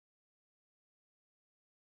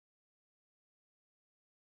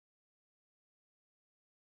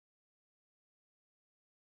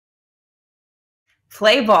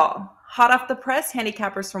Play ball. Hot off the press,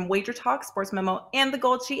 handicappers from Wager Talk, SportsMemo, and the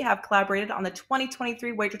Gold Sheet have collaborated on the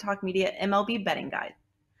 2023 Wager Talk Media MLB betting guide.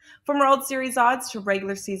 From World Series odds to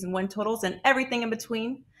regular season win totals and everything in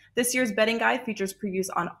between, this year's betting guide features previews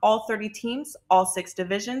on all 30 teams, all 6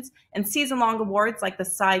 divisions, and season-long awards like the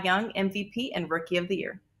Cy Young, MVP, and Rookie of the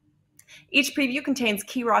Year. Each preview contains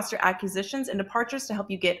key roster acquisitions and departures to help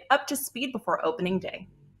you get up to speed before opening day.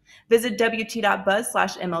 Visit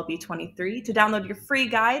wt.buzz/MLB23 to download your free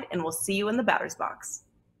guide, and we'll see you in the batter's box.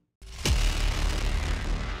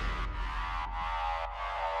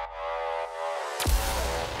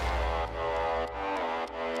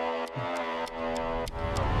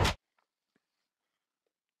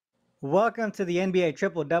 Welcome to the NBA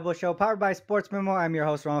Triple Double Show, powered by SportsMemo. I'm your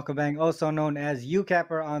host, Ronald Cabang, also known as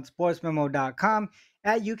UCapper on SportsMemo.com,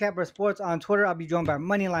 at UCapper Sports on Twitter. I'll be joined by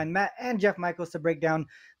Moneyline Matt and Jeff Michaels to break down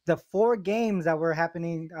the 4 games that are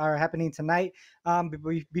happening tonight.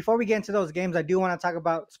 Before we get into those games, I do want to talk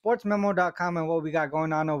about SportsMemo.com and what we got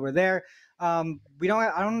going on over there. I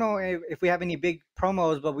don't know if we have any big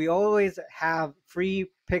promos, but we always have free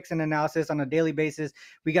picks and analysis on a daily basis.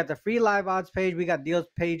 We got the free live odds page. We got deals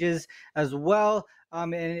pages as well.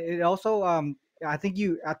 And it also, I think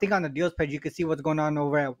on the deals page, you can see what's going on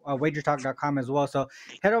over at wagertalk.com as well. So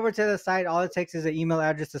head over to the site. All it takes is an email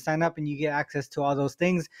address to sign up, and you get access to all those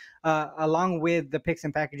things, along with the picks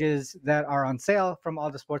and packages that are on sale from all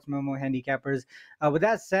the Sports Memo handicappers. With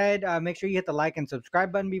that said, make sure you hit the like and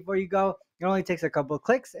subscribe button before you go. It only takes a couple of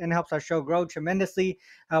clicks and helps our show grow tremendously.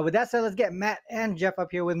 With that said, let's get Matt and Jeff up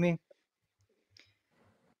here with me.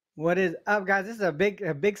 What is up, guys? This is a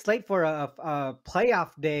big slate for a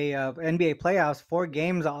playoff day of NBA playoffs. 4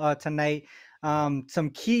 games tonight. Some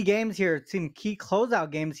key games here, some key closeout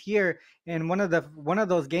games here, and one of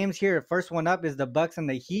those games here. First one up is the Bucks and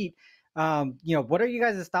the Heat. What are you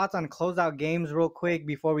guys' thoughts on closeout games, real quick,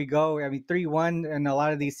 before we go? I mean, 3-1 in a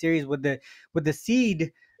lot of these series with the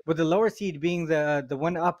seed. With the lower seed being the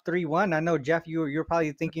one up 3-1, I know, Jeff, you're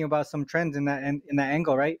probably thinking about some trends in that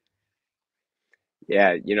angle, right?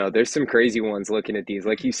 Yeah, there's some crazy ones looking at these.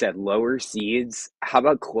 Like you said, lower seeds. How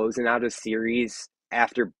about closing out a series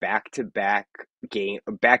after back-to-back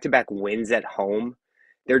wins at home?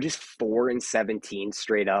 They're just 4-17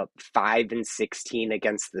 straight up, 5-16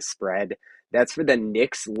 against the spread. That's for the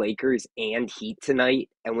Knicks, Lakers, and Heat tonight.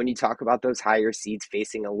 And when you talk about those higher seeds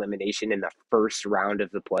facing elimination in the first round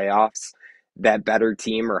of the playoffs, that better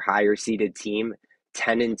team or higher seeded team,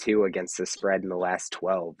 10-2 against the spread in the last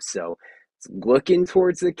 12. So it's looking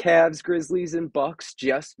towards the Cavs, Grizzlies, and Bucks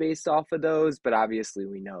just based off of those. But obviously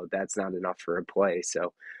we know that's not enough for a play.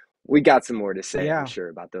 So we got some more to say, Yeah, I'm sure,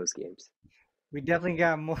 about those games. we definitely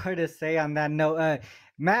got more to say on that note.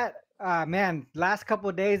 Matt, man, last couple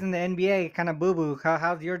of days in the NBA, kind of boo-boo.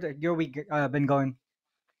 How's your week been going?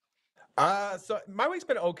 So my week's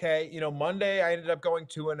been okay. Monday I ended up going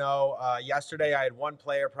 2-0. Yesterday I had one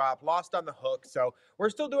player prop, lost on the hook. So we're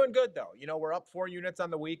still doing good though. We're up 4 units on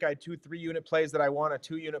the week. I had 2 3-unit plays that I won, a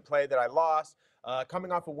 2-unit play that I lost.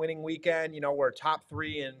 Coming off a winning weekend, we're top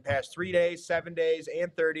 3 in past 3 days, 7 days,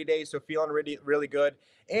 and 30 days. So feeling really, really good.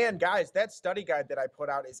 And guys, that study guide that I put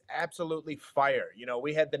out is absolutely fire.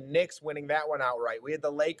 We had the Knicks winning that one outright. We had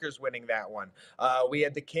the Lakers winning that one. We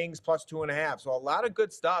had the Kings plus 2.5. So a lot of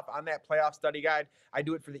good stuff on that playoff study guide. I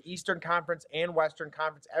do it for the Eastern Conference and Western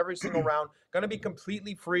Conference every single round. Going to be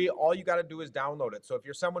completely free. All you got to do is download it. So if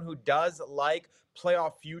you're someone who does like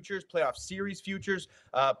playoff futures, playoff series futures,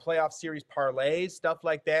 playoff series parlays, stuff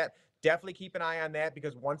like that, definitely keep an eye on that,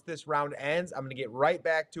 because once this round ends, I'm going to get right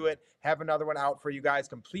back to it, have another one out for you guys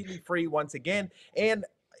completely free once again. And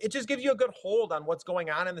it just gives you a good hold on what's going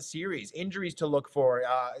on in the series, injuries to look for.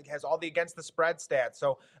 It has all the against the spread stats.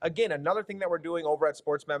 So again, another thing that we're doing over at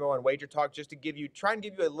Sports Memo and Wager Talk, just to try and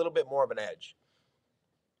give you a little bit more of an edge.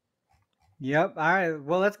 Yep. All right.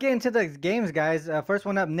 Well, let's get into the games, guys. First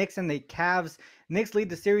one up, Knicks and the Cavs. Knicks lead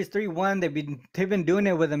the series 3-1. They've been doing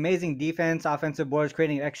it with amazing defense, offensive boards,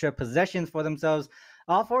 creating extra possessions for themselves.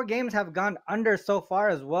 All 4 games have gone under so far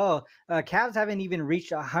as well. Cavs haven't even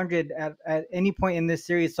reached 100 at any point in this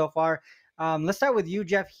series so far. Let's start with you,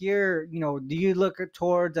 Jeff. Here, do you look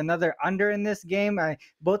towards another under in this game?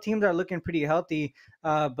 Both teams are looking pretty healthy,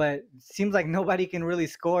 but it seems like nobody can really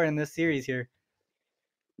score in this series here.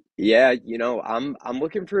 Yeah, I'm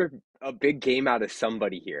looking for a big game out of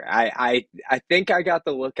somebody here. I think I got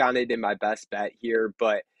the look on it in my best bet here,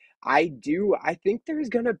 but I think there's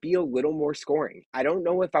gonna be a little more scoring. I don't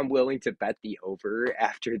know if I'm willing to bet the over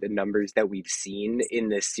after the numbers that we've seen in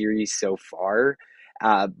this series so far.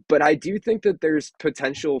 But I do think that there's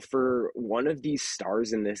potential for one of these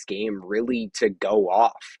stars in this game really to go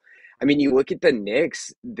off. I mean, you look at the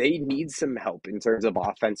Knicks, they need some help in terms of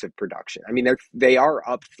offensive production. I mean, they are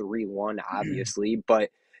up 3-1, obviously, but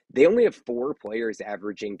they only have 4 players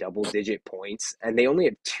averaging double-digit points, and they only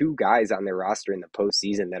have 2 guys on their roster in the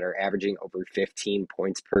postseason that are averaging over 15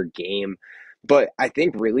 points per game. But I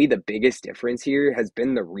think really the biggest difference here has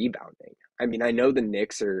been the rebounding. I mean, I know the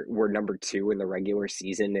Knicks were number 2 in the regular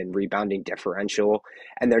season in rebounding differential,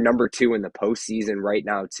 and they're number 2 in the postseason right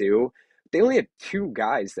now too. They only have 2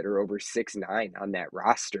 guys that are over 6'9" on that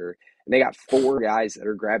roster, and they got 4 guys that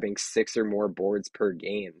are grabbing 6 or more boards per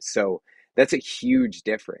game. So that's a huge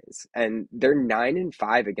difference. And they're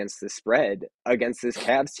 9-5 against the spread against this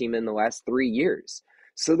Cavs team in the last 3 years.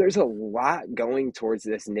 So there's a lot going towards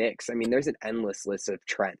this Knicks. I mean, there's an endless list of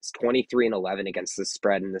trends. 23-11 against the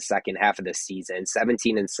spread in the second half of the season,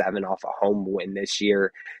 17-7 off a home win this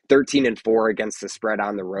year, 13-4 against the spread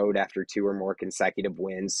on the road after 2 or more consecutive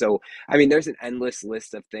wins. So, I mean, there's an endless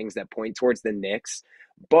list of things that point towards the Knicks,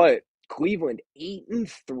 but Cleveland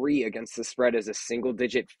 8-3 against the spread as a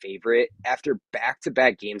single-digit favorite after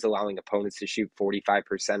back-to-back games allowing opponents to shoot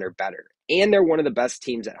 45% or better. And they're one of the best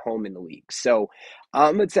teams at home in the league. So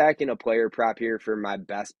I'm attacking a player prop here for my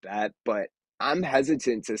best bet, but I'm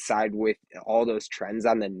hesitant to side with all those trends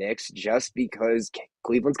on the Knicks just because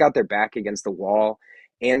Cleveland's got their back against the wall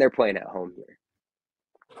and they're playing at home here.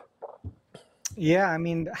 Yeah, I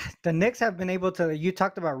mean, the Knicks have been able to. You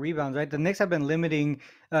talked about rebounds, right? The Knicks have been limiting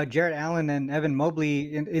Jarrett Allen and Evan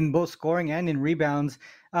Mobley in both scoring and in rebounds.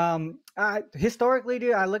 Historically,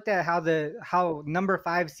 dude, I looked at how number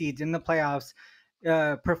 5 seeds in the playoffs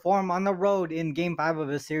perform on the road in Game 5 of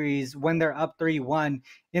a series when they're up 3-1.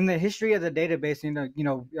 In the history of the database,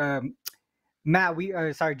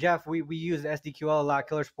 Matt, Jeff, we use SDQL a lot,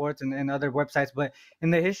 Killer Sports and other websites, but in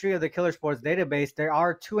the history of the Killer Sports database, there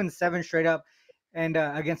are 2-7 straight up and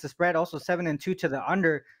against the spread, also 7-2 to the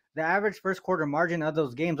under. The average first quarter margin of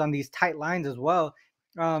those games on these tight lines as well,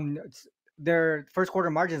 their first quarter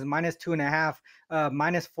margin is -2.5,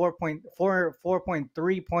 minus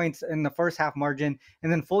 4.3 points in the first half margin,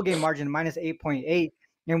 and then full game margin -8.8.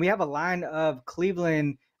 And we have a line of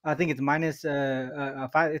Cleveland. I think it's minus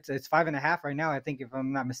 5. It's 5.5 right now, I think, if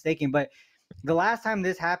I'm not mistaken. But the last time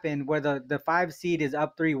this happened, where the 5 seed is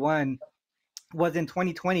up 3-1, was in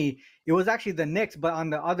 2020. It was actually the Knicks, but on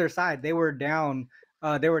the other side, they were down.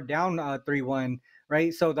 They were down 3-1,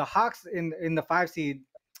 right? So the Hawks in the 5 seed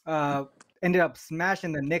ended up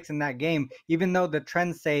smashing the Knicks in that game, even though the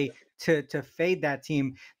trends say to fade that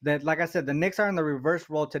team. That, like I said, the Knicks are in the reverse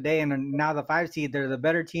role today, and now the 5 seed, they're the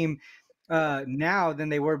better team now than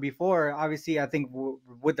they were before. Obviously, I think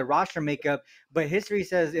with the roster makeup, but history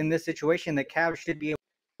says in this situation, the Cavs should be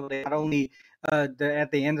able to not only at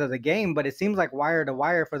the end of the game, but it seems like wire to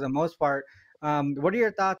wire for the most part. What are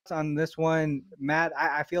your thoughts on this one, Matt?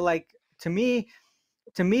 I feel like to me,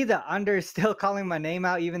 the under is still calling my name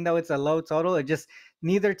out, even though it's a low total. It just,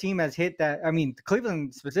 neither team has hit that. I mean,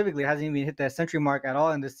 Cleveland specifically hasn't even hit that century mark at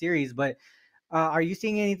all in this series. But are you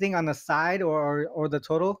seeing anything on the side or the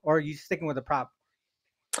total, or are you sticking with the prop?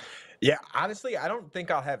 Yeah, honestly, I don't think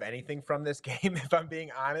I'll have anything from this game, if I'm being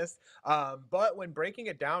honest. But when breaking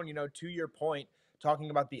it down, to your point, talking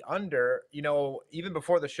about the under, even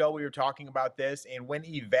before the show, we were talking about this. And when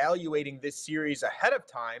evaluating this series ahead of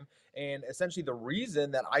time, and essentially the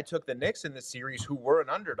reason that I took the Knicks in this series, who were an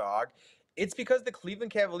underdog, it's because the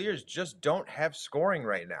Cleveland Cavaliers just don't have scoring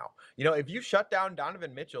right now. If you shut down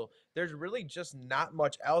Donovan Mitchell, there's really just not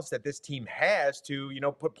much else that this team has to,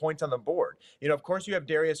 put points on the board. Of course, you have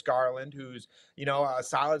Darius Garland, who's, a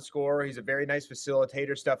solid scorer. He's a very nice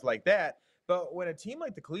facilitator, stuff like that. But when a team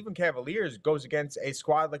like the Cleveland Cavaliers goes against a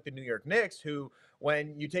squad like the New York Knicks, who,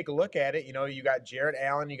 when you take a look at it, you got Jarrett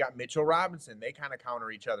Allen, you got Mitchell Robinson, they kind of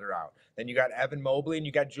counter each other out. Then you got Evan Mobley and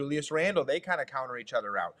you got Julius Randle, they kind of counter each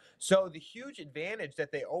other out. So the huge advantage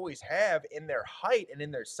that they always have in their height and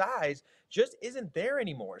in their size just isn't there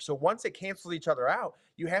anymore. So once it cancels each other out,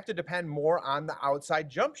 you have to depend more on the outside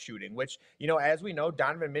jump shooting, which, as we know,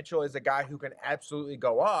 Donovan Mitchell is a guy who can absolutely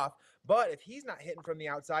go off. But if he's not hitting from the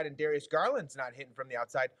outside and Darius Garland's not hitting from the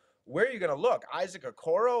outside, where are you going to look? Isaac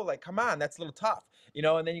Okoro? Like, come on, that's a little tough.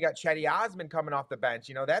 And then you got Chetty Osman coming off the bench.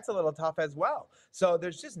 That's a little tough as well. So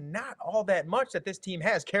there's just not all that much that this team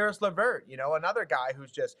has. Karis LeVert, another guy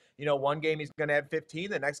who's just, one game he's going to have 15.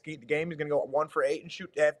 The next game he's going to go 1 for 8 and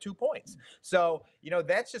have 2 points. So,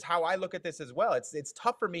 that's just how I look at this as well. It's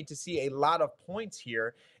tough for me to see a lot of points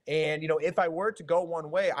here. And, if I were to go one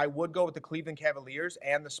way, I would go with the Cleveland Cavaliers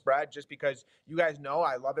and the spread, just because you guys know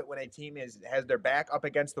I love it when a team has their back up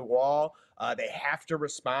against the wall. They have to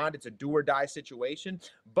respond. It's a do or die situation.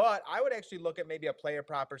 But I would actually look at maybe a player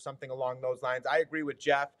prop or something along those lines. I agree with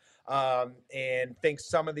Jeff, and think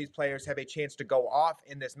some of these players have a chance to go off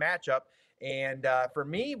in this matchup. And for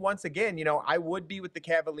me, once again, I would be with the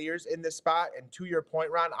Cavaliers in this spot. And to your point,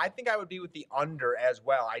 Ron, I think I would be with the under as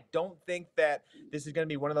well. I don't think that this is going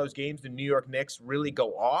to be one of those games the New York Knicks really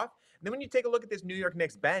go off. And then when you take a look at this New York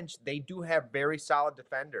Knicks bench, they do have very solid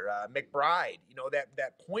defender. McBride,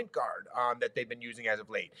 that point guard that they've been using as of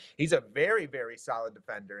late. He's a very, very solid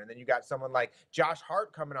defender. And then you got someone like Josh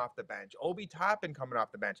Hart coming off the bench, Obi Toppin coming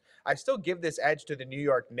off the bench. I still give this edge to the New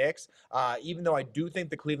York Knicks, even though I do think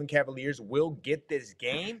the Cleveland Cavaliers will get this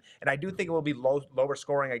game. And I do think it will be lower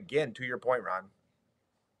scoring again, to your point, Ron.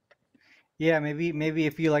 Yeah, maybe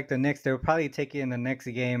if you like the Knicks, they'll probably take it in the next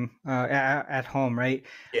game at home, right?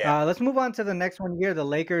 Yeah. Let's move on to the next one here, the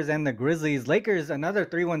Lakers and the Grizzlies. Lakers, another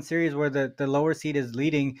 3-1 series where the lower seed is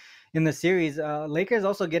leading in the series. Lakers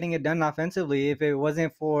also getting it done offensively. If it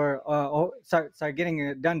wasn't for getting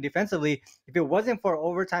it done defensively. If it wasn't for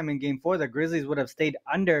overtime in Game 4, the Grizzlies would have stayed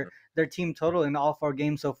under their team total in all 4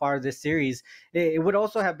 games so far this series. It would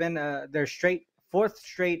also have been their fourth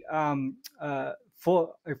straight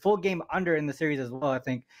full game under in the series as well, I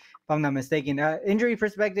think, if I'm not mistaken. Injury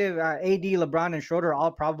perspective, AD, LeBron, and Schroeder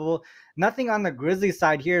all probable. Nothing on the Grizzlies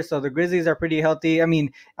side here, so the Grizzlies are pretty healthy. I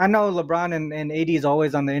mean, I know LeBron and AD is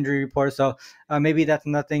always on the injury report, so maybe that's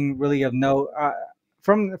nothing really of note.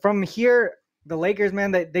 From here, the Lakers,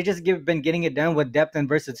 man, they just been getting it done with depth and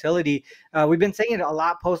versatility. We've been saying it a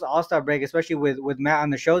lot post All-Star break, especially with Matt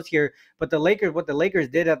on the shows here. But what the Lakers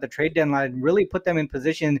did at the trade deadline really put them in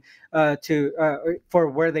position for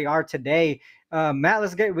where they are today. Matt,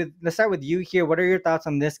 let's start with you here. What are your thoughts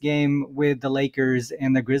on this game with the Lakers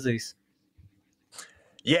and the Grizzlies?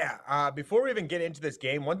 Yeah, before we even get into this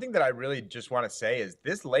game, one thing that I really just want to say is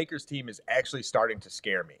this Lakers team is actually starting to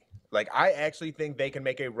scare me. Like, I actually think they can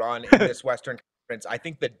make a run in this Western Conference. I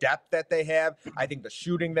think the depth that they have, I think the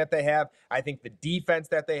shooting that they have, I think the defense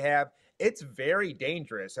that they have, it's very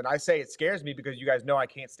dangerous. And I say it scares me because you guys know I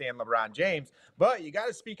can't stand LeBron James, but you got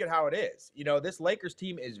to speak it how it is. This Lakers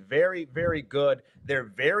team is very, very good.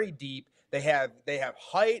 They're very deep. They have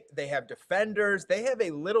height, they have defenders, they have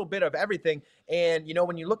a little bit of everything. And,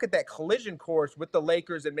 when you look at that collision course with the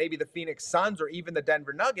Lakers and maybe the Phoenix Suns or even the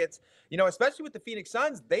Denver Nuggets, especially with the Phoenix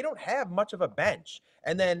Suns, they don't have much of a bench.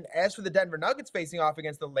 And then as for the Denver Nuggets facing off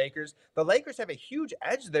against the Lakers have a huge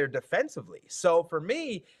edge there defensively. So for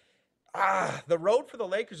me, the road for the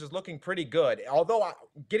Lakers is looking pretty good. Although,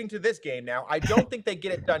 getting to this game now, I don't think they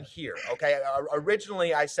get it done here. Okay,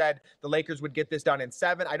 originally I said the Lakers would get this done in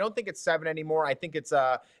 7. I don't think it's 7 anymore. I think it's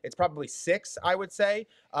probably 6, I would say.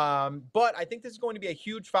 But I think this is going to be a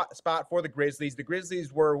huge spot for the Grizzlies. The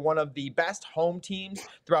Grizzlies were one of the best home teams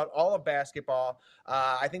throughout all of basketball.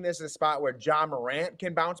 I think this is a spot where Ja Morant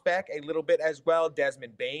can bounce back a little bit as well.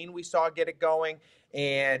 Desmond Bane we saw get it going.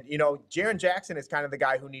 And, Jaren Jackson is kind of the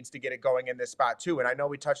guy who needs to get it going in this spot too. And I know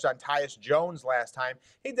we touched on Tyus Jones last time.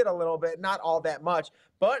 He did a little bit, not all that much.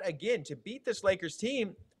 But again, to beat this Lakers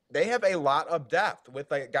team, they have a lot of depth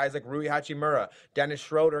with guys like Rui Hachimura, Dennis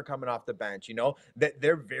Schroeder coming off the bench. That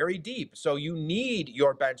they're very deep. So you need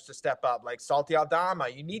your bench to step up, like Salty Aldama.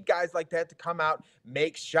 You need guys like that to come out,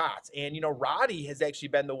 make shots. And, Roddy has actually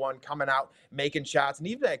been the one coming out, making shots, and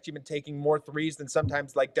even actually been taking more threes than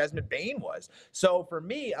sometimes like Desmond Bane was. So for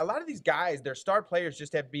me, a lot of these guys, their star players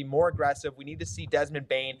just have to be more aggressive. We need to see Desmond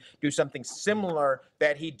Bane do something similar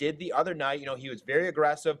that he did the other night. He was very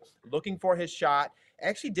aggressive, looking for his shot.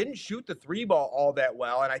 Actually didn't shoot the 3 ball all that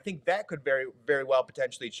well, and I think that could very, very well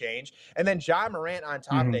potentially change. And then Ja Morant on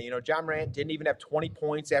top of that, Ja Morant didn't even have 20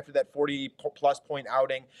 points after that 40-plus point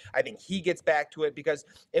outing. I think he gets back to it because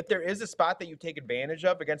if there is a spot that you take advantage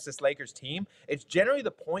of against this Lakers team, it's generally the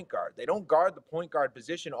point guard. They don't guard the point guard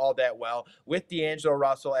position all that well with D'Angelo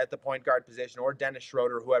Russell at the point guard position or Dennis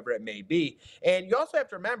Schroeder, whoever it may be. And you also have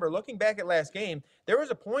to remember, looking back at last game, there was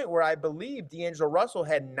a point where I believe D'Angelo Russell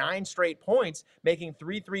had 9 straight points, making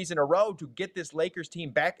 3 threes in a row to get this Lakers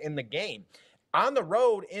team back in the game. On the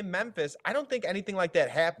road in Memphis, I don't think anything like that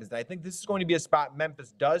happens. And I think this is going to be a spot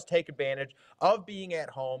Memphis does take advantage of being at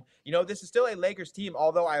home. This is still a Lakers team,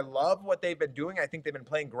 although I love what they've been doing. I think they've been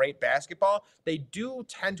playing great basketball. They do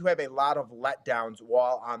tend to have a lot of letdowns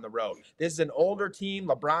while on the road. This is an older team.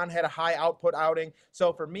 LeBron had a high output outing.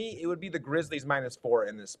 So for me, it would be the Grizzlies -4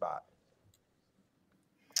 in this spot.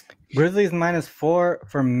 Grizzlies -4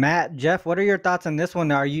 for Matt. Jeff, what are your thoughts on this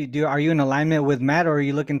one? Are you in alignment with Matt, or are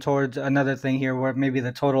you looking towards another thing here, where maybe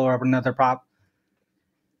the total or another prop?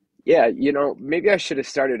 Yeah, maybe I should have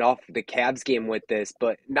started off the Cavs game with this,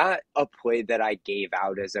 but not a play that I gave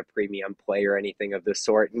out as a premium play or anything of the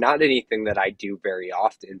sort. Not anything that I do very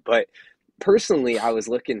often, but personally, I was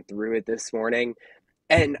looking through it this morning.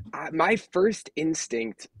 And my first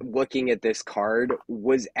instinct looking at this card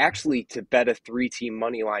was actually to bet a three-team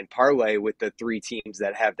money line parlay with the three teams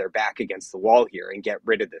that have their back against the wall here and get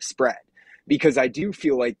rid of the spread. Because I do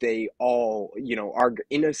feel like they all, are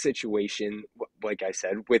in a situation, like I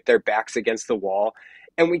said, with their backs against the wall.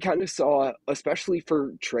 And we kind of saw, especially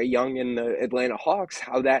for Trae Young and the Atlanta Hawks,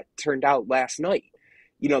 how that turned out last night.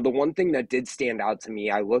 The one thing that did stand out to me,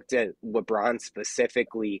 I looked at LeBron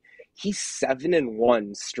specifically. He's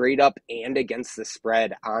 7-1 straight up and against the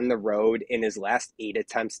spread on the road in his last 8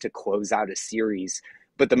 attempts to close out a series.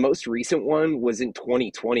 But the most recent one was in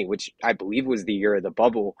 2020, which I believe was the year of the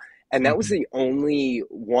bubble. And that was Mhm. the only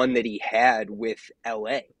one that he had with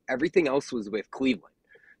LA. Everything else was with Cleveland.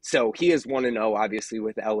 So he is 1-0, obviously,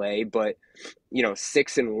 with LA, but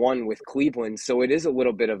 6-1 with Cleveland. So it is a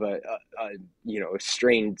little bit of a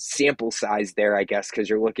strained sample size there, I guess, because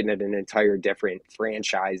you're looking at an entire different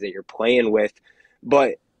franchise that you're playing with.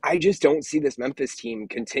 But I just don't see this Memphis team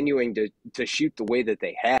continuing to shoot the way that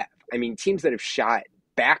they have. I mean, teams that have shot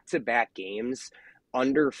back-to-back games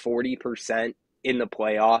under 40% in the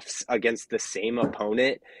playoffs against the same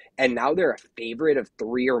opponent, and now they're a favorite of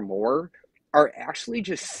 3 or more, are actually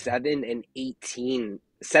just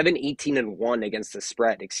 7-18-1 against the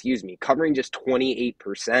spread, covering just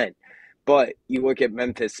 28%. But you look at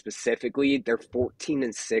Memphis specifically, they're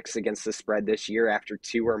 14-6 against the spread this year after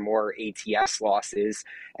 2 or more ATS losses,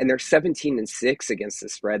 and they're 17-6 against the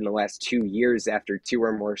spread in the last 2 years after 2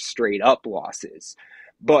 or more straight up losses.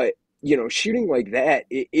 But, shooting like that,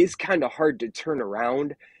 it is kind of hard to turn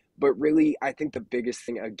around. But really, I think the biggest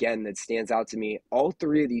thing, again, that stands out to me, all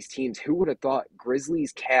three of these teams, who would have thought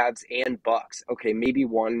Grizzlies, Cavs, and Bucks, okay, maybe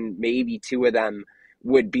one, maybe two of them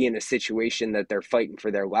would be in a situation that they're fighting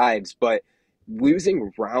for their lives, but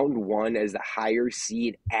losing round one as the higher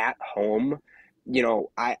seed at home,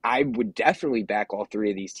 I would definitely back all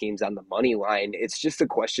three of these teams on the money line. It's just a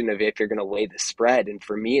question of if you're going to lay the spread. And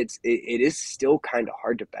for me, it is still kind of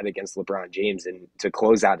hard to bet against LeBron James and to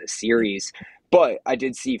close out a series. But I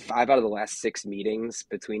did see 5 out of the last 6 meetings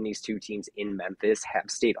between these two teams in Memphis have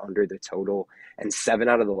stayed under the total, and 7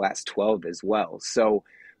 out of the last 12 as well. So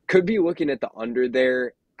could be looking at the under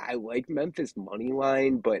there. I like Memphis money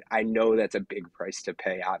line, but I know that's a big price to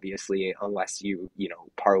pay, obviously, unless you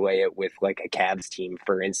parlay it with like a Cavs team,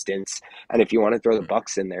 for instance. And if you want to throw the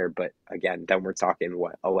Bucks in there, but again, then we're talking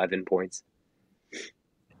 11 points.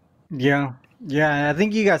 Yeah. Yeah, I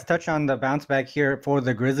think you guys touched on the bounce back here for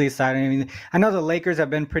the Grizzlies side. I mean, I know the Lakers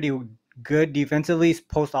have been pretty good defensively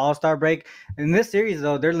post All-Star break. In this series,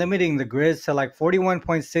 though, they're limiting the Grizz to like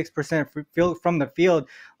 41.6% field from the field.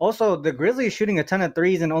 Also, the Grizzlies shooting a ton of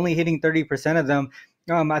threes and only hitting 30% of them.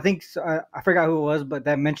 I think I forgot who it was, but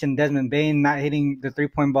that mentioned Desmond Bane not hitting the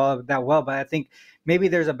three-point ball that well. But I think maybe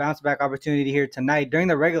there's a bounce back opportunity here tonight. During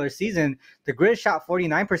the regular season, the Grizz shot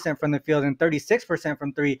 49% from the field and 36%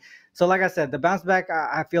 from three. So, like I said, the bounce back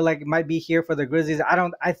I feel like it might be here for the Grizzlies.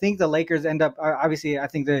 I think the Lakers end up obviously. I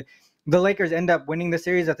think the Lakers end up winning the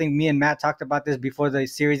series. I think me and Matt talked about this before the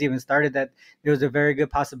series even started, that there was a very good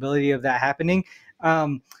possibility of that happening.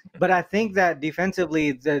 But I think that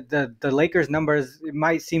defensively, the Lakers numbers, it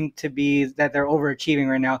might seem to be that they're overachieving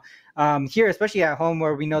right now. Here, especially at home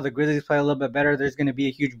where we know the Grizzlies play a little bit better, there's going to be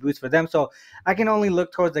a huge boost for them. So I can only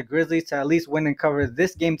look towards the Grizzlies to at least win and cover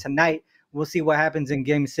this game tonight. We'll see what happens in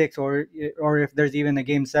Game 6 or if there's even a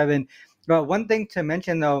Game 7. But one thing to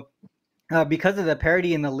mention, though, because of the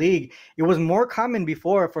parity in the league, it was more common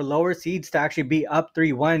before for lower seeds to actually be up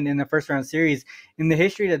 3-1 in the first round series. In the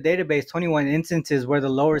history of the database, 21 instances where the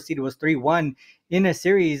lower seed was 3-1 in a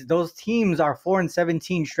series. Those teams are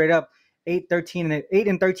 4-17 straight up,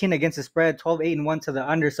 8-13 against the spread, 12-8-1 to the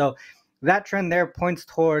under. So that trend there points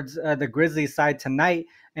towards the Grizzlies side tonight.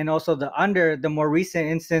 And also the under, the more recent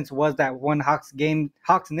instance was that one Hawks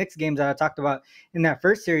Knicks games that I talked about in that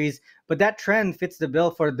first series. But that trend fits the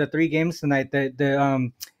bill for the 3 games tonight.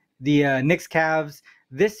 The Knicks Cavs,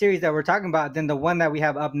 this series that we're talking about, then the one that we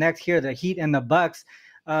have up next here, the Heat and the Bucks.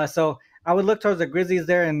 So I would look towards the Grizzlies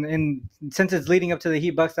there, and since it's leading up to the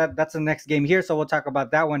Heat Bucks, that's the next game here. So we'll talk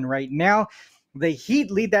about that one right now. The Heat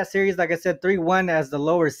lead that series, like I said, 3-1 as the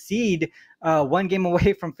lower seed, 1 game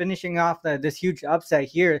away from finishing off this huge upset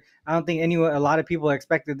here. I don't think a lot of people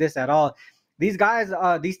expected this at all. these guys,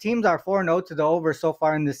 these teams are 4-0 to the over so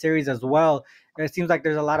far in the series as well. It seems like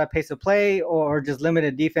there's a lot of pace of play or just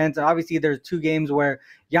limited defense. Obviously, there's 2 games where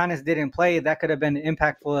Giannis didn't play. That could have been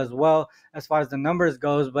impactful as well as far as the numbers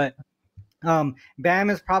goes. But Bam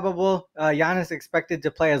is probable. Giannis expected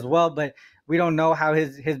to play as well, but we don't know how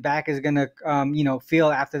his back is gonna feel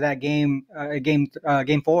after that game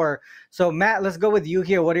 4. So Matt, let's go with you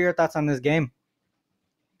here. What are your thoughts on this game?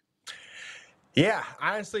 Yeah,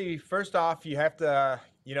 honestly, first off, you have to,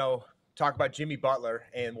 talk about Jimmy Butler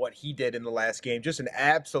and what he did in the last game. Just an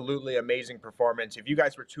absolutely amazing performance. If you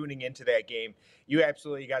guys were tuning into that game, you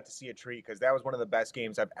absolutely got to see a treat because that was one of the best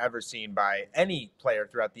games I've ever seen by any player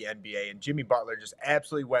throughout the NBA. And Jimmy Butler just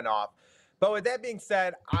absolutely went off. But with that being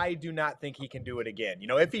said, I do not think he can do it again.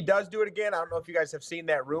 If he does do it again, I don't know if you guys have seen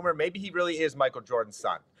that rumor. Maybe he really is Michael Jordan's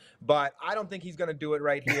son. But I don't think he's going to do it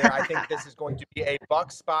right here. I think this is going to be a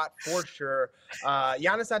Buck spot for sure.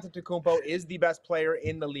 Giannis Antetokounmpo is the best player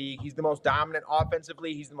in the league. He's the most dominant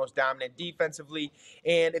offensively. He's the most dominant defensively.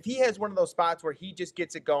 And if he has one of those spots where he just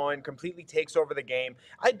gets it going, completely takes over the game,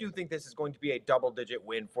 I do think this is going to be a double-digit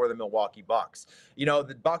win for the Milwaukee Bucks.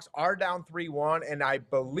 The Bucks are down 3-1, and I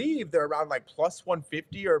believe they're around like plus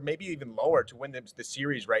 150 or maybe even lower to win the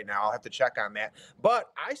series right now. I'll have to check on that. But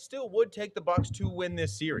I still would take the Bucks to win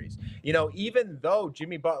this series. Even though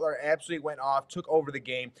Jimmy Butler absolutely went off, took over the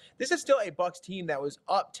game, this is still a Bucks team that was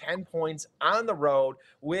up 10 points on the road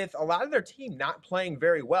with a lot of their team not playing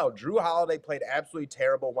very well. Drew Holiday played absolutely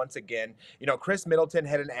terrible once again. Chris Middleton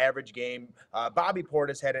had an average game. Bobby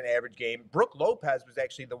Portis had an average game. Brook Lopez was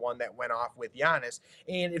actually the one that went off with Giannis.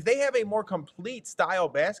 And if they have a more complete style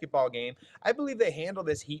basketball game, I believe they handle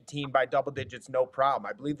this Heat team by double digits, no problem.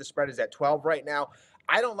 I believe the spread is at 12 right now.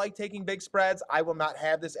 I don't like taking big spreads. I will not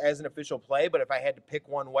have this as an official play, but if I had to pick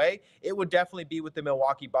one way, it would definitely be with the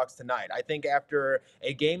Milwaukee Bucks tonight. I think after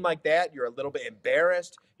a game like that, you're a little bit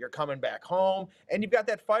embarrassed. You're coming back home, and you've got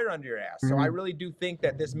that fire under your ass. So I really do think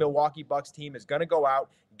that this Milwaukee Bucks team is going to go out,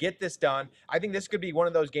 get this done. I think this could be one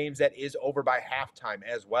of those games that is over by halftime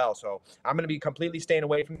as well. So I'm going to be completely staying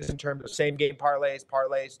away from this in terms of same game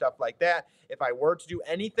parlays, stuff like that. If I were to do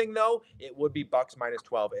anything, though, it would be Bucks minus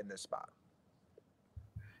 12 in this spot.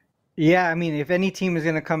 Yeah, I mean, if any team is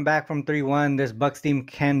going to come back from 3-1, this Bucks team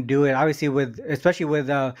can do it. Obviously, especially with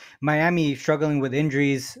Miami struggling with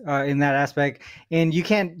injuries in that aspect, and you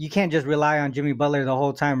can't just rely on Jimmy Butler the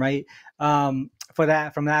whole time, right? From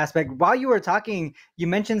that aspect. While you were talking, you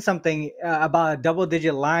mentioned something about a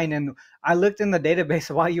double-digit line, and I looked in the database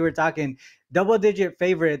while you were talking. Double-digit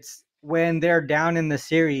favorites when they're down in the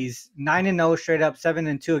series, 9-0 straight up,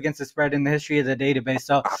 7-2 against the spread in the history of the database.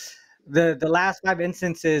 So. The last 5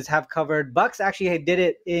 instances have covered. Bucks actually did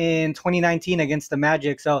it in 2019 against the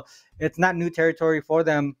Magic, so it's not new territory for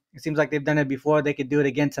them. It seems like they've done it before. They could do it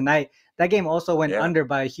again tonight. That game also went under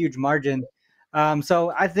by a huge margin.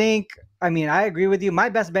 So I I agree with you. My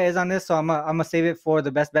best bet is on this, so I'm gonna save it for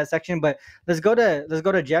the best bet section. But let's go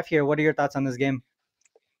to Jeff here. What are your thoughts on this game?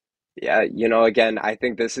 Yeah, again, I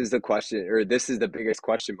think this is the question, or this is the biggest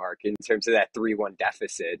question mark in terms of that 3-1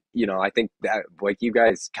 deficit. I think that, like you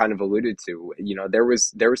guys kind of alluded to, there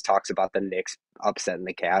was talks about the Knicks upsetting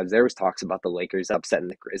the Cavs. There was talks about the Lakers upsetting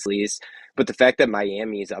the Grizzlies. But the fact that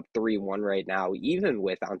Miami is up 3-1 right now, even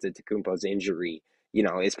with Antetokounmpo's injury,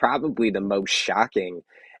 is probably the most shocking.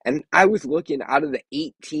 And I was looking out of the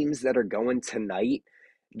 8 teams that are going tonight,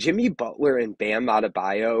 Jimmy Butler and Bam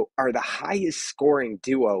Adebayo are the highest scoring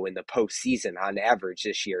duo in the postseason on average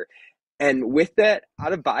this year. And with that,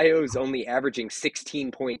 Adebayo is only averaging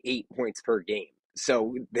 16.8 points per game.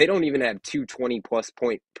 So they don't even have 220-plus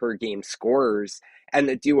point per game scorers. And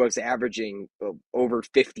the duo's averaging over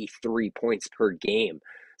 53 points per game.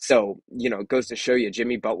 So, it goes to show you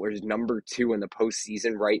Jimmy Butler's number 2 in the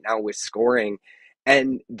postseason right now with scoring.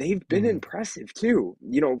 And they've been impressive too.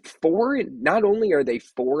 Not only are they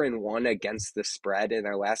 4-1 against the spread in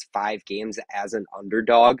their last 5 games as an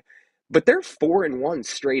underdog, but they're 4-1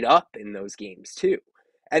 straight up in those games too.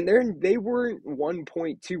 And they weren't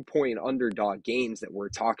 1.2 point underdog games that we're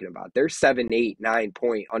talking about. They're 7, 8, 9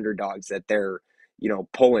 point underdogs that they're,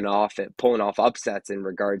 pulling off upsets in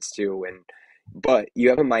regards to. But you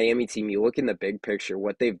have a Miami team, you look in the big picture,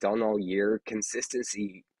 what they've done all year,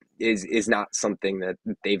 consistency is not something that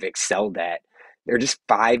they've excelled at. They're just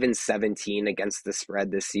 5-17 against the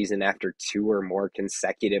spread this season after 2 or more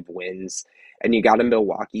consecutive wins. And you got a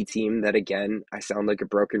Milwaukee team that, again, I sound like a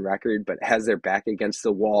broken record, but has their back against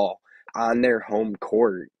the wall on their home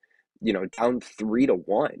court, down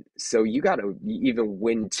 3-1. So you got to even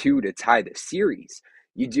win 2 to tie the series.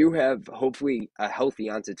 You do have hopefully a healthy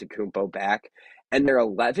Antetokounmpo back. and they're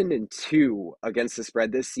 11-2 against the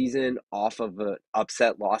spread this season off of an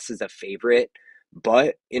upset loss as a favorite.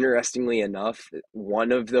 But interestingly enough,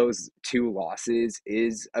 one of those two losses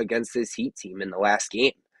is against this Heat team in the last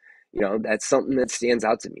game. That's something that stands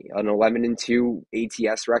out to me. An 11-2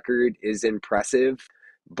 ATS record is impressive,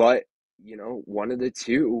 but one of the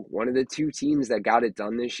two teams that got it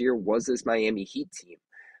done this year was this Miami Heat team.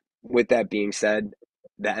 With that being said,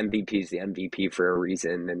 the MVP is the MVP for a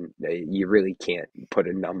reason, and you really can't put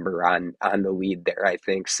a number on the lead there, I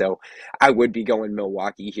think. So I would be going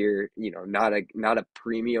Milwaukee here. Not a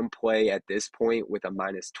premium play at this point with a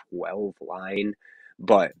 -12 line,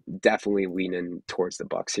 but definitely leaning towards the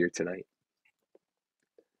Bucks here tonight.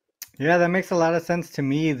 Yeah, that makes a lot of sense to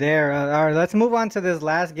me there. All right, let's move on to this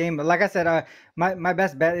last game. But like I said, my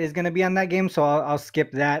best bet is going to be on that game, so I'll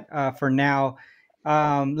skip that for now.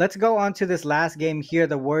 Let's go on to this last game here,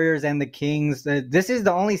 the Warriors and the Kings. This is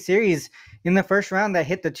the only series in the first round that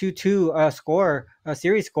hit the 2-2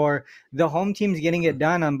 series score. The home team's getting it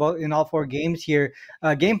done in all four games here.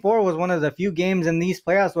 Game 4 was one of the few games in these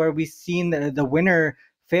playoffs where we've seen the winner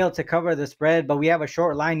fail to cover the spread, but we have a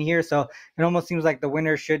short line here, so it almost seems like the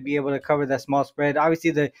winner should be able to cover that small spread.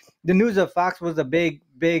 Obviously, the news of Fox was big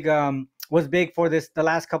for the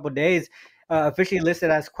last couple of days. Officially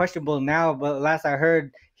listed as questionable now, but last I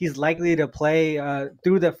heard, he's likely to play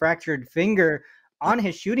through the fractured finger on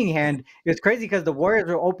his shooting hand. It's crazy because the Warriors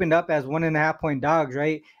were opened up as 1.5-point dogs,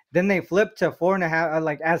 right? Then they flipped to 4.5,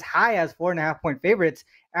 like as high as 4.5-point favorites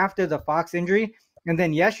after the Fox injury. And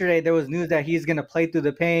then yesterday there was news that he's going to play through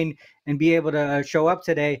the pain and be able to show up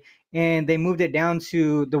today. And they moved it down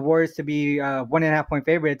to the Warriors to be 1.5-point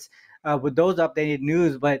favorites with those updated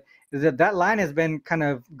news. But that line has been kind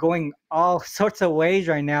of going all sorts of ways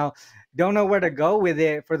right now. Don't know where to go with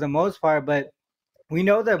it for the most part, but we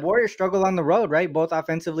know that Warriors struggle on the road, right? Both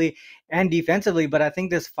offensively and defensively. But I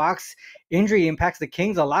think this Fox injury impacts the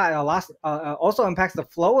Kings a lot. Also impacts the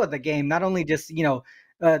flow of the game. Not only just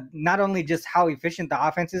how efficient the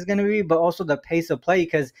offense is going to be, but also the pace of play.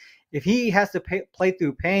 Because if he has to play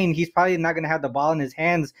through pain, he's probably not going to have the ball in his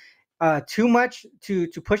hands too much to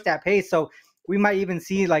push that pace. So we might even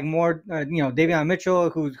see like more, Davion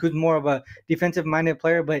Mitchell, who's more of a defensive-minded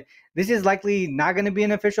player. But this is likely not going to be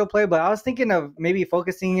an official play. But I was thinking of maybe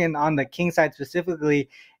focusing in on the King side specifically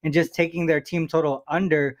and just taking their team total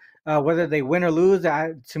under. Whether they win or lose,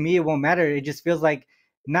 to me, it won't matter. It just feels like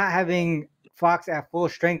not having Fox at full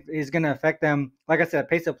strength is going to affect them. Like I said,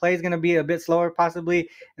 pace of play is going to be a bit slower possibly.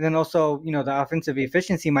 And then also, the offensive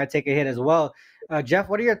efficiency might take a hit as well. Jeff,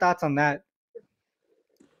 what are your thoughts on that?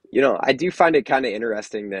 I do find it kind of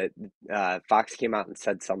interesting that Fox came out and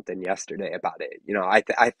said something yesterday about it.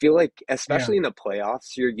 I feel like, Yeah. especially in the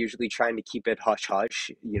playoffs, you're usually trying to keep it hush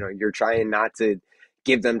hush. You're trying not to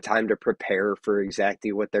give them time to prepare for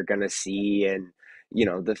exactly what they're going to see. And,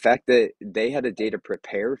 the fact that they had a day to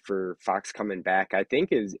prepare for Fox coming back, I think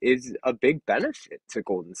is a big benefit to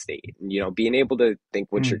Golden State. And, being able to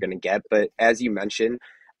think what you're Mm. going to get. But as you mentioned,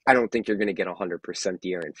 I don't think you're going to get 100%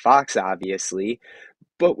 De'Aaron Fox, obviously.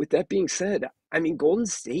 But with that being said, I mean, Golden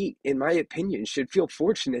State, in my opinion, should feel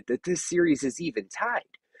fortunate that this series is even tied.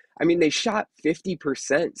 I mean, they shot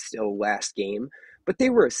 50% still last game, but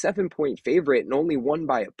they were a 7-point favorite and only won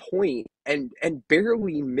by a point and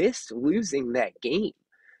barely missed losing that game.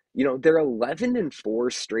 They're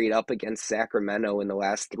 11-4 straight up against Sacramento in the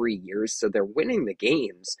last 3 years, so they're winning the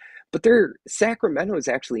games. But Sacramento is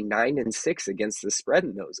actually 9-6 against the spread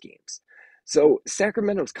in those games. So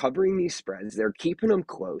Sacramento's covering these spreads. They're keeping them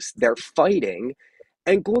close. They're fighting.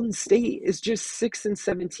 And Golden State is just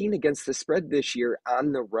 6-17 against the spread this year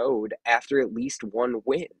on the road after at least one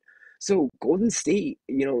win. So Golden State,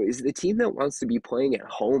 is the team that wants to be playing at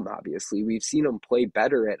home, obviously. We've seen them play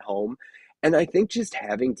better at home. And I think just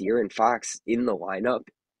having De'Aaron Fox in the lineup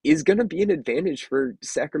is going to be an advantage for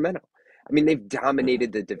Sacramento. I mean, they've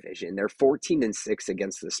dominated the division. They're 14-6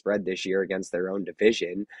 against the spread this year against their own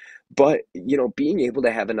division. But, being able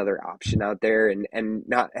to have another option out there and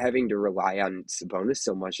not having to rely on Sabonis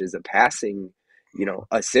so much as a passing,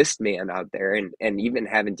 assist man out there, and even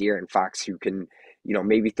having De'Aaron Fox who can,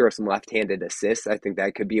 maybe throw some left-handed assists. I think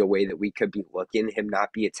that could be a way that we could be looking him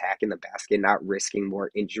not be attacking the basket, not risking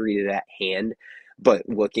more injury to that hand, but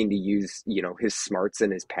looking to use, his smarts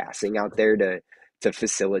and his passing out there to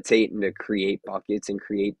facilitate and to create buckets and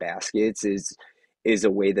create baskets is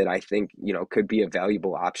a way that I think, could be a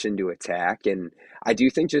valuable option to attack. And I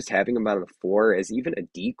do think just having him on the floor as even a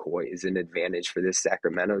decoy is an advantage for this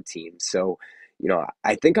Sacramento team. So,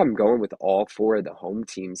 I think I'm going with all four of the home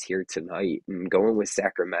teams here tonight and going with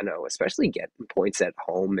Sacramento, especially getting points at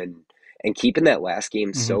home And keeping that last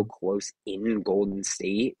game so Mhm. close in Golden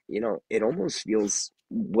State, it almost feels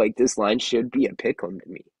like this line should be a pick 'em to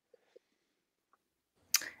me.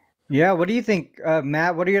 Yeah, what do you think,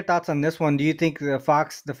 Matt? What are your thoughts on this one? Do you think the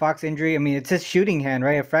Fox injury? I mean, it's his shooting hand,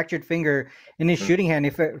 right? A fractured finger in his shooting hand.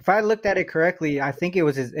 If I looked at it correctly, I think it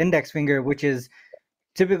was his index finger, which is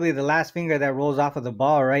typically the last finger that rolls off of the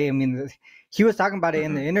ball, right? I mean, he was talking about it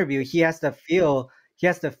in the interview. He has to feel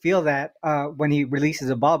that when he releases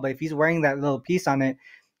the ball. But if he's wearing that little piece on it,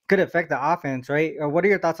 could affect the offense, right? What are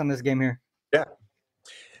your thoughts on this game here? Yeah.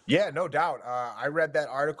 Yeah, no doubt. I read that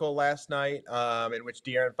article last night in which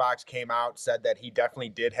De'Aaron Fox came out, said that he definitely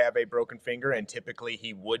did have a broken finger, and typically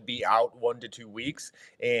he would be out 1 to 2 weeks.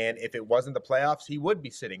 And if it wasn't the playoffs, he would be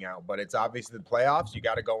sitting out. But it's obviously the playoffs; you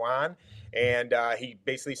got to go on. And he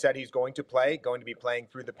basically said he's going to play, going to be playing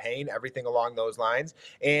through the pain, everything along those lines.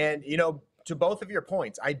 And to both of your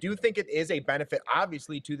points, I do think it is a benefit,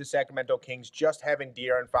 obviously, to the Sacramento Kings just having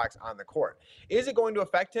De'Aaron Fox on the court. Is it going to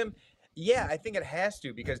affect him? Yeah, I think it has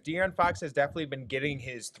to because De'Aaron Fox has definitely been getting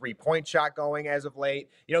his 3-point shot going as of late.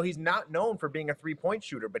 He's not known for being a 3-point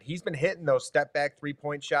shooter, but he's been hitting those step back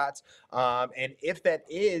 3-point shots. And if that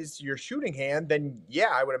is your shooting hand, then yeah,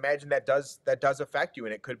 I would imagine that does affect you,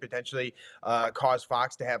 and it could potentially cause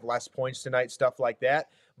Fox to have less points tonight, stuff like that.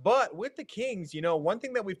 But with the Kings, one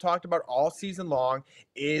thing that we've talked about all season long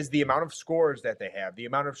is the amount of scorers that they have, the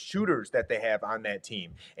amount of shooters that they have on that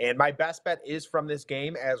team. And my best bet is from this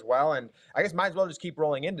game as well. And I guess might as well just keep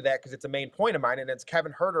rolling into that because it's a main point of mine, and it's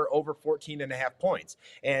Kevin Huerter over 14 and a half points.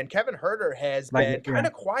 And Kevin Huerter has Like, been yeah. kind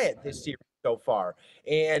of quiet this series so far.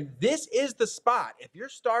 And this is the spot. If your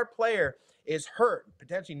star player is hurt,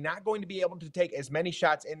 potentially not going to be able to take as many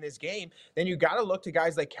shots in this game, then you got to look to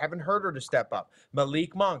guys like Kevin Huerter to step up.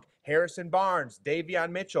 Malik Monk, Harrison Barnes, Davion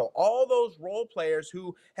Mitchell, all those role players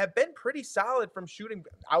who have been pretty solid from shooting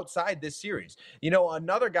outside this series.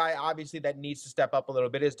 Another guy obviously that needs to step up a little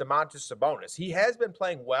bit is Domantas Sabonis. He has been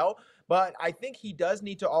playing well, but I think he does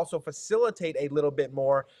need to also facilitate a little bit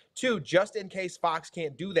more too, just in case Fox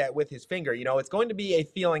can't do that with his finger. It's going to be a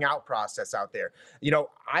feeling out process out there.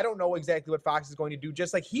 I don't know exactly what Fox is going to do,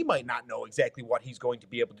 just like he might not know exactly what he's going to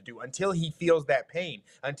be able to do until he feels that pain,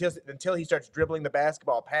 until he starts dribbling the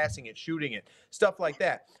basketball, passing it, shooting it, stuff like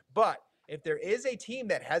that. But if there is a team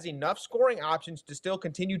that has enough scoring options to still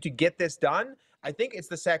continue to get this done, I think it's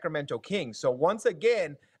the Sacramento Kings. So once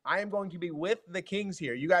again, I am going to be with the Kings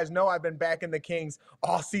here. You guys know I've been backing the Kings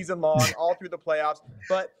all season long, all through the playoffs.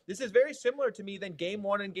 But this is very similar to me than game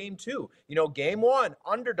one and game two. Game one,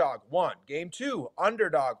 underdog, won. Game two,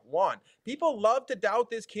 underdog, won. People love to doubt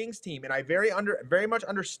this Kings team, and I very much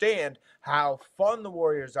understand how fun the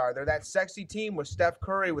Warriors are. They're that sexy team with Steph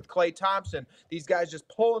Curry, with Klay Thompson. These guys just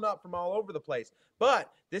pulling up from all over the place.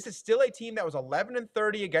 But this is still a team that was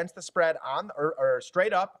 11-30 against the spread or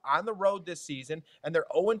straight up on the road this season, and they're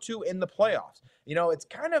 0-2 in the playoffs. It's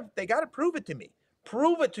kind of, they got to prove it to me.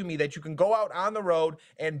 Prove it to me that you can go out on the road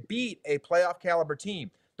and beat a playoff caliber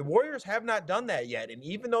team. The Warriors have not done that yet, and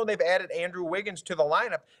even though they've added Andrew Wiggins to the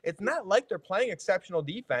lineup, it's not like they're playing exceptional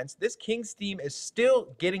defense. This Kings team is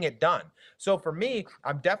still getting it done. So for me,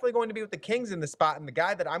 I'm definitely going to be with the Kings in the spot, and the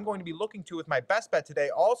guy that I'm going to be looking to with my best bet today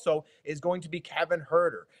also is going to be Kevin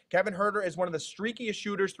Huerter. Kevin Huerter is one of the streakiest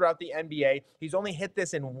shooters throughout the NBA. He's only hit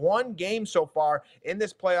this in one game so far in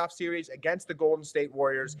this playoff series against the Golden State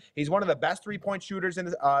Warriors. He's one of the best three-point shooters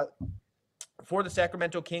in for the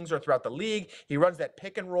Sacramento Kings or throughout the league. He runs that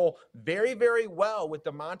pick and roll very, very well with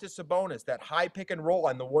Domantas Sabonis, that high pick and roll,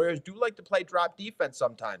 and the Warriors do like to play drop defense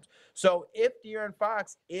sometimes. So if De'Aaron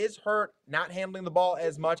Fox is hurt, not handling the ball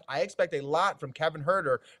as much, I expect a lot from Kevin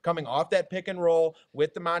Huerter coming off that pick and roll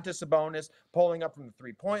with Domantas Sabonis, pulling up from the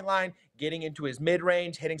three-point line, getting into his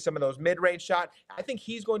mid-range, hitting some of those mid-range shots. I think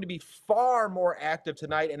he's going to be far more active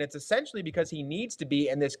tonight, and it's essentially because he needs to be,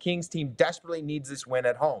 and this Kings team desperately needs this win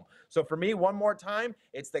at home. So for me, one more time,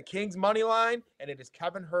 it's the Kings money line, and it is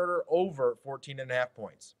Kevin Huerter over 14.5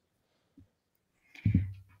 points.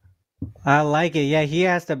 I like it. Yeah, he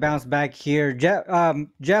has to bounce back here.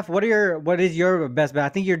 Jeff, what is your best bet? I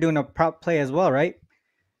think you're doing a prop play as well, right?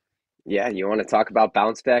 Yeah, you want to talk about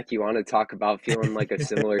bounce back? You want to talk about feeling like a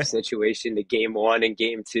similar situation to game one and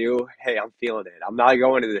game two? Hey, I'm feeling it. I'm not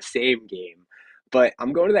going to the same game, but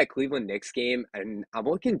I'm going to that Cleveland Knicks game, and I'm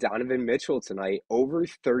looking Donovan Mitchell tonight over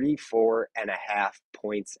 34.5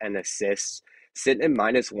 points and assists, sitting at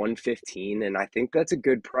minus 115, and I think that's a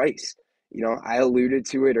good price. I alluded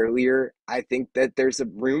to it earlier. I think that there's a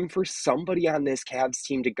room for somebody on this Cavs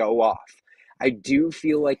team to go off. I do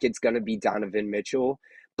feel like it's going to be Donovan Mitchell,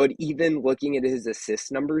 But even looking at his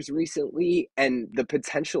assist numbers recently and the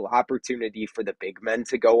potential opportunity for the big men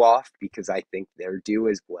to go off, because I think they're due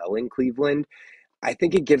as well in Cleveland, I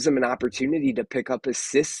think it gives him an opportunity to pick up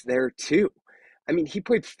assists there too. I mean, he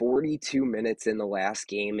played 42 minutes in the last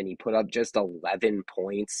game and he put up just 11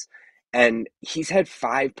 points. And he's had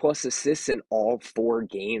 5+ assists in all 4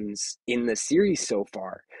 games in the series so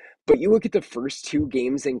far. But you look at the first 2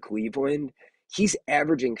 games in Cleveland, he's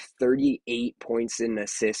averaging 38 points in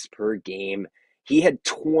assists per game. He had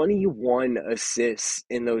 21 assists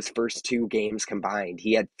in those first 2 games combined.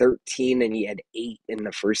 He had 13 and he had 8 in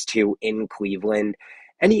the first 2 in Cleveland.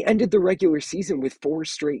 And he ended the regular season with 4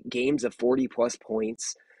 straight games of 40+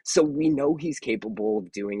 points. So we know he's capable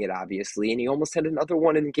of doing it, obviously. And he almost had another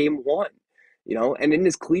one in game 1, and in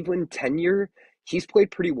his Cleveland tenure, he's played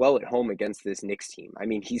pretty well at home against this Knicks team. I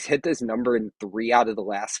mean, he's hit this number in 3 out of the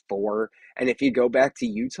last 4. And if you go back to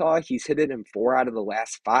Utah, he's hit it in 4 out of the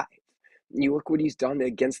last 5. You look what he's done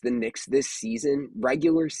against the Knicks this season,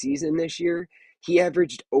 regular season this year. He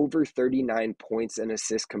averaged over 39 points and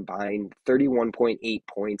assists combined, 31.8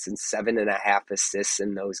 points and 7.5 assists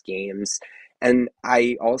in those games. And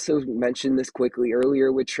I also mentioned this quickly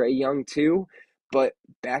earlier with Trae Young too, but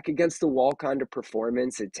back against the wall kind of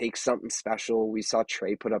performance, it takes something special. We saw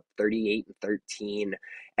Trae put up 38 and 13.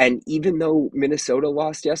 And even though Minnesota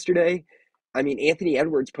lost yesterday, I mean, Anthony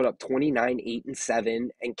Edwards put up 29, 8 and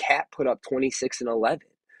 7, and Cat put up 26 and 11.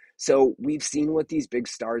 So we've seen what these big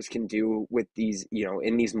stars can do with these,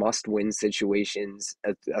 in these must-win situations,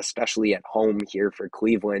 especially at home here for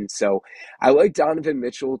Cleveland. So I like Donovan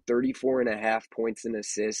Mitchell, 34.5 points and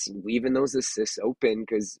assists, leaving those assists open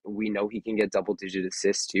because we know he can get double-digit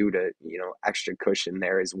assists too to, extra cushion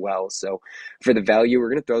there as well. So for the value,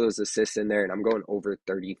 we're going to throw those assists in there, and I'm going over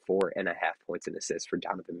 34.5 points and assists for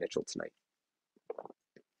Donovan Mitchell tonight.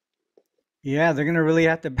 Yeah, they're gonna really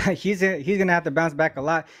have to. He's gonna have to bounce back a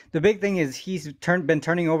lot. The big thing is he's been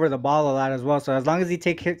turning over the ball a lot as well. So as long as he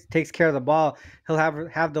takes care of the ball, he'll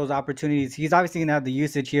have those opportunities. He's obviously gonna have the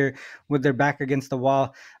usage here with their back against the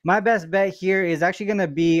wall. My best bet here is actually gonna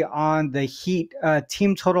be on the Heat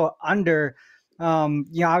team total under.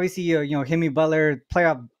 Obviously, Jimmy Butler,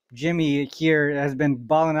 playoff Jimmy here has been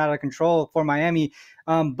balling out of control for Miami.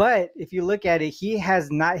 But if you look at it, he has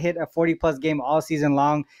not hit a 40+ game all season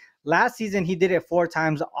long. Last season, he did it 4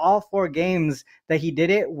 times. All 4 games that he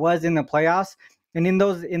did it was in the playoffs. And in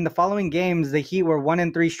the following games, the Heat were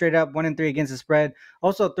 1-3 straight up, 1-3 against the spread.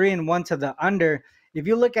 Also 3-1 to the under. If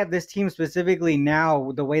you look at this team specifically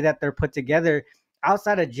now, the way that they're put together,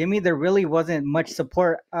 outside of Jimmy, there really wasn't much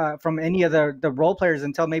support from any of the role players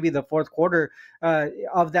until maybe the fourth quarter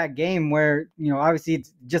of that game, where obviously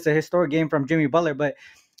it's just a historic game from Jimmy Butler, but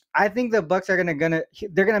I think the Bucks are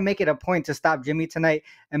they're gonna make it a point to stop Jimmy tonight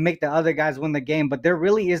and make the other guys win the game. But there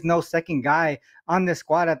really is no second guy on this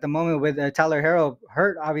squad at the moment with Tyler Herro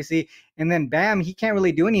hurt, obviously, and then Bam, he can't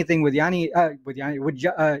really do anything with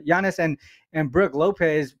Giannis and Brook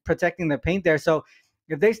Lopez protecting the paint there. So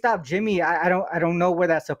if they stop Jimmy, I don't know where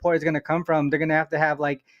that support is gonna come from. They're gonna have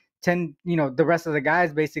like 10, the rest of the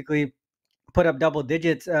guys basically put up double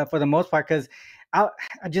digits for the most part, because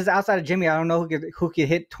just outside of Jimmy, I don't know who could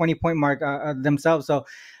hit 20-point mark themselves. So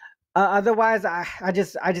otherwise, I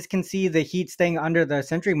just can see the Heat staying under the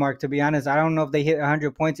century mark. To be honest, I don't know if they hit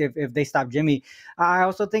 100 points if they stop Jimmy. I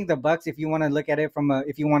also think the Bucks, if you want to look at it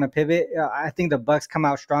if you want to pivot, I think the Bucks come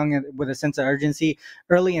out strong with a sense of urgency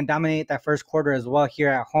early and dominate that first quarter as well here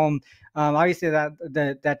at home. Obviously,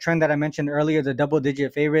 that trend that I mentioned earlier, the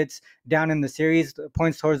double-digit favorites down in the series,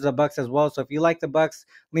 points towards the Bucks as well. So if you like the Bucks,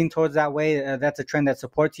 lean towards that way. That's a trend that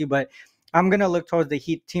supports you. But I'm going to look towards the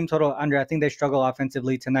Heat team total under. I think they struggle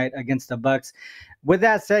offensively tonight against the Bucks. With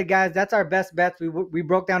that said, guys, that's our best bets. We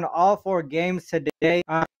broke down all 4 games today.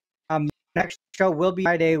 Next show will be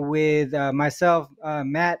Friday with myself,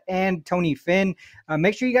 Matt, and Tony Finn.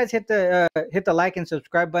 Make sure you guys hit the like and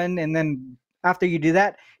subscribe button, and then after you do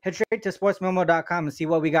that, head straight to sportsmemo.com and see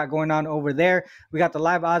what we got going on over there. We got the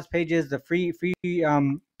live odds pages, the free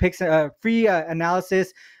picks, free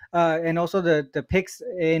analysis, and also the picks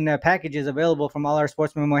in packages available from all our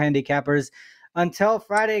Sports Memo handicappers. Until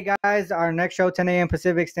Friday, guys, our next show, 10 a.m.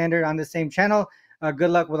 Pacific Standard on the same channel.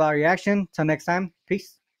 Good luck with our reaction. Till next time,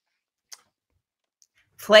 peace.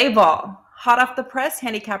 Play ball. Hot off the press,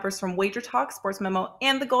 handicappers from Wager Talk, Sports Memo,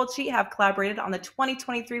 and the Gold Sheet have collaborated on the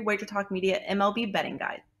 2023 Wager Talk Media MLB Betting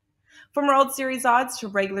Guide. From World Series odds to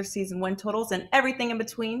regular season win totals and everything in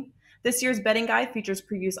between, this year's betting guide features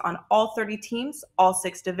previews on all 30 teams, all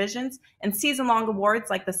 6 divisions, and season-long awards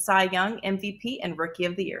like the Cy Young, MVP, and Rookie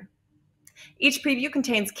of the Year. Each preview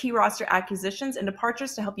contains key roster acquisitions and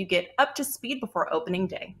departures to help you get up to speed before opening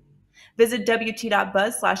day. Visit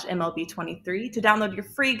wt.buzz/MLB23 to download your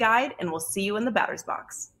free guide, and we'll see you in the batter's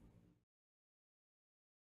box.